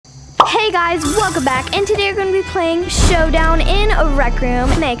Hey guys, welcome back, and today we're going to be playing Showdown in a rec room.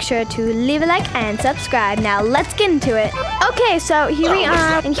 Make sure to leave a like and subscribe. Now let's get into it. Okay, so here we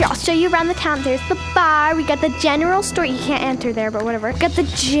are, and here I'll show you around the town. There's the bar, we got the general store. You can't enter there, but whatever. Got the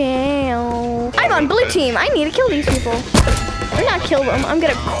jail. I'm on blue team. I need to kill these people. Or not kill them, I'm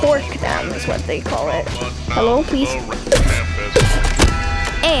gonna cork them is what they call it. Hello, please.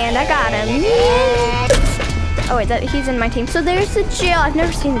 And I got him. Yay. Oh wait, he's in my team. So there's the jail. I've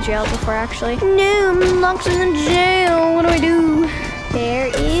never seen the jail before, actually. No, I'm locked in the jail. What do I do? There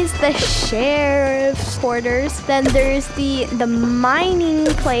is the sheriff's quarters. Then there's the mining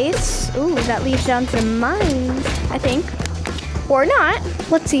place. Ooh, that leads down to the mines, I think. Or not.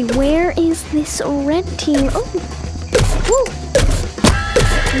 Let's see, where is this red team? Oh, woo.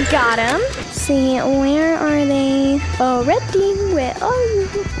 Got him. Let's see, where are they? Oh, red team, where are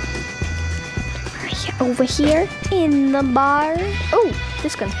you? Over here in the bar. Oh,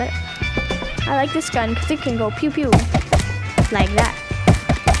 this gun's better. I like this gun because it can go pew pew like that.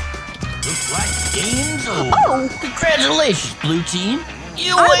 Looks like game's over. Oh, Congratulations, blue team.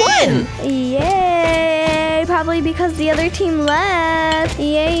 You win. Yay! Probably because the other team left.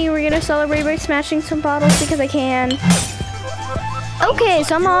 Yay! We're gonna celebrate by smashing some bottles because I can. Okay,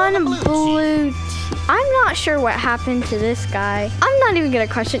 so I'm on blue. I'm not sure what happened to this guy. I'm not even gonna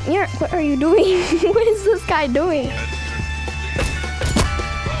question. What are you doing? What is this guy doing?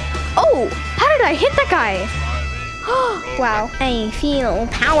 Oh, how did I hit that guy? Wow, I feel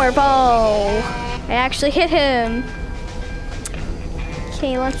powerful. I actually hit him.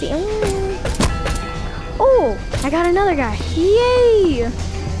 Okay, let's see. Oh, I got another guy. Yay!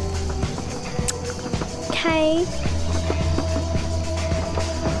 Okay.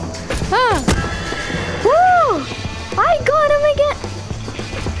 Ah! Woo! I got him again.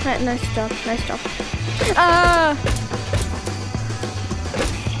 Nice job, nice job.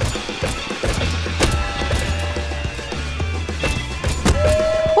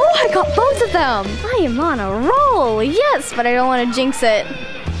 Oh, I got both of them. I am on a roll. Yes, but I don't want to jinx it.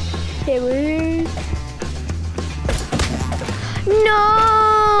 Okay,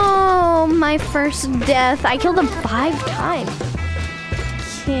 no! My first death. I killed him 5 times.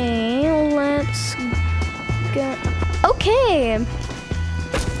 Okay, let's go. Okay.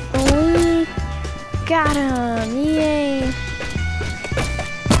 We got him. Yay.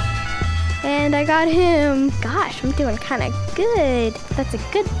 And I got him. Gosh, I'm doing kind of good. That's a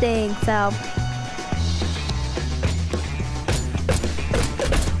good thing, so.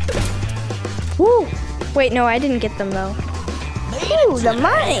 Woo. Wait, no, I didn't get them, though. Ooh, the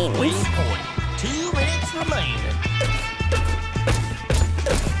mines. 2 minutes remaining.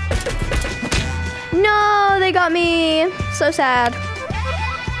 No, they got me. So sad.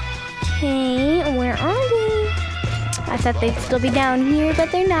 Okay, where are they? I thought they'd still be down here, but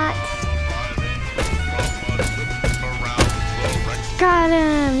they're not. Got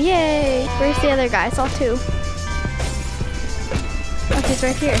him, yay. Where's the other guy? I saw 2. Oh, he's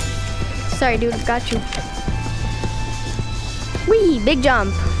right here. Sorry, dude, got you. Whee, big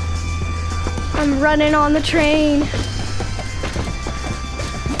jump. I'm running on the train.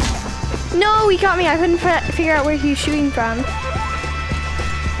 No, he got me. I couldn't figure out where he was shooting from.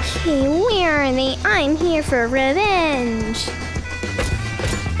 Okay, where are they? I'm here for revenge.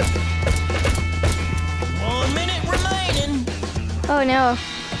 1 minute remaining. Oh no.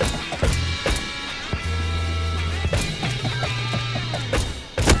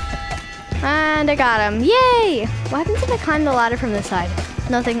 And I got him. Yay! What happens if I climb the ladder from this side?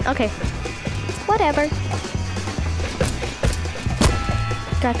 Nothing. Okay. Whatever.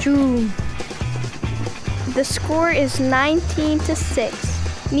 Got you. The score is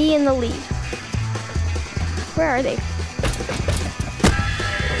 19-6. Me in the lead. Where are they?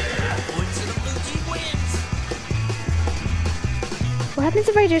 What happens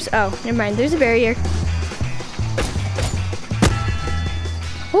if I just... Oh, never mind. There's a barrier.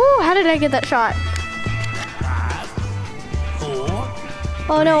 Ooh, how did I get that shot? 5,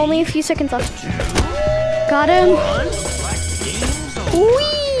 4. Oh no, only a few seconds left. Got him.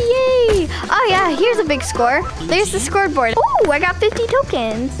 Whee! Yay! Oh yeah, here's a big score. There's the scoreboard. Ooh, I got 50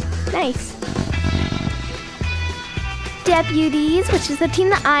 tokens. Nice. Deputies, which is the team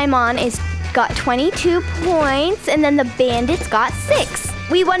that I'm on, got 22 points, and then the bandits got 6.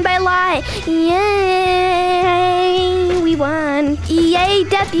 We won by a lot. Yay! We won. Yay,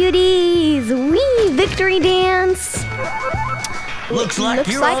 deputies! Wee! Victory dance. Looks like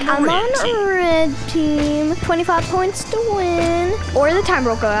I'm on a red team. 25 points to win. Or the timer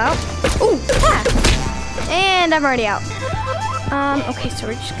will go out. Ooh, ah. And I'm already out. Okay, so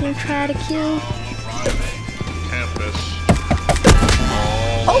we're just gonna try to kill.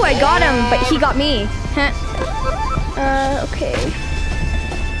 Oh, I got him, but he got me. Okay.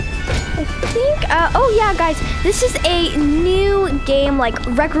 I think, oh yeah, guys, this is a new game, like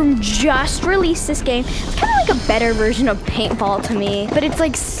Rec Room just released this game. It's kind of like a better version of paintball to me, but it's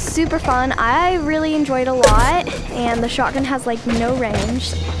like super fun. I really enjoyed a lot, and the shotgun has like no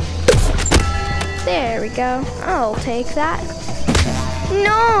range. There we go. I'll take that.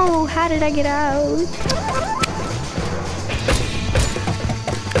 No, how did I get out?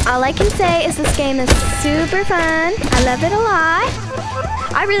 All I can say is this game is super fun. I love it a lot.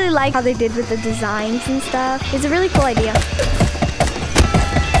 I really like how they did with the designs and stuff. It's a really cool idea.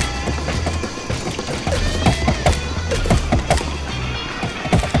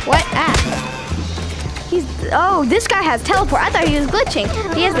 What? Oh, this guy has teleport. I thought he was glitching.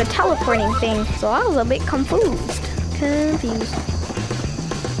 He has the teleporting thing, so I was a bit confused.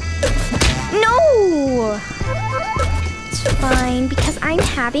 No! It's fine because I'm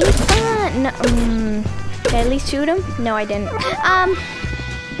having fun. Did I at least shoot him? No, I didn't.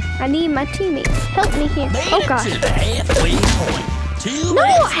 I need my teammates. Help me here. Oh gosh. No,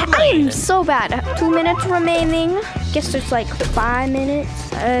 I am so bad. 2 minutes remaining. Guess there's like 5 minutes.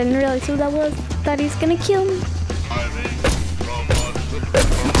 I didn't realize who that was. Thought he's gonna kill me.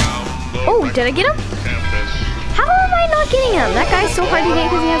 Oh, did I get him? How am I not getting him? That guy's so hard to get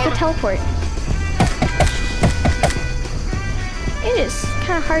because he has the teleport. It is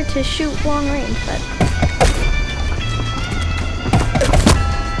kind of hard to shoot long range, but...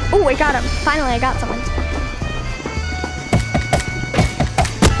 Oh, I got him. Finally, I got someone.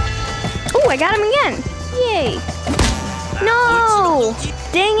 Oh, I got him again. Yay. No!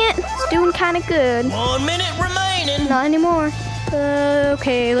 Dang it. It's doing kind of good. 1 minute remaining. Not anymore.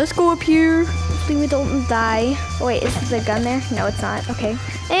 Okay, let's go up here. Hopefully we don't die. Oh, wait, is the gun there? No, it's not. Okay.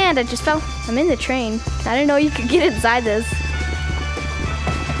 And I just fell. I'm in the train. I didn't know you could get inside this.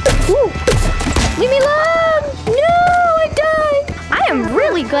 Ooh. Leave me alone! No, I died! I am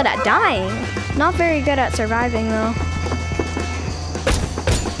really good at dying. Not very good at surviving, though.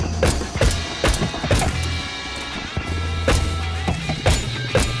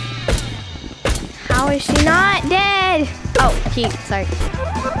 How is she not dead? Oh, sorry.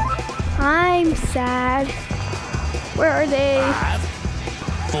 I'm sad. Where are they? 5,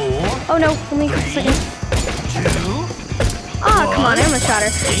 4. Oh no, only a second. 2. Oh, come on, I almost shot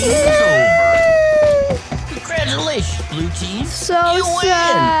her. No! Congratulations, blue team. So You win.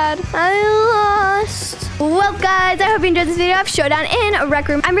 sad. I lost. Well, guys, I hope you enjoyed this video of Showdown in Rec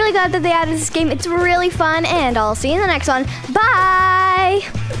Room. I'm really glad that they added this game. It's really fun, and I'll see you in the next one. Bye!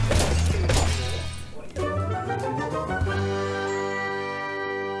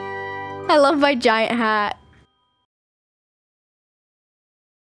 I love my giant hat.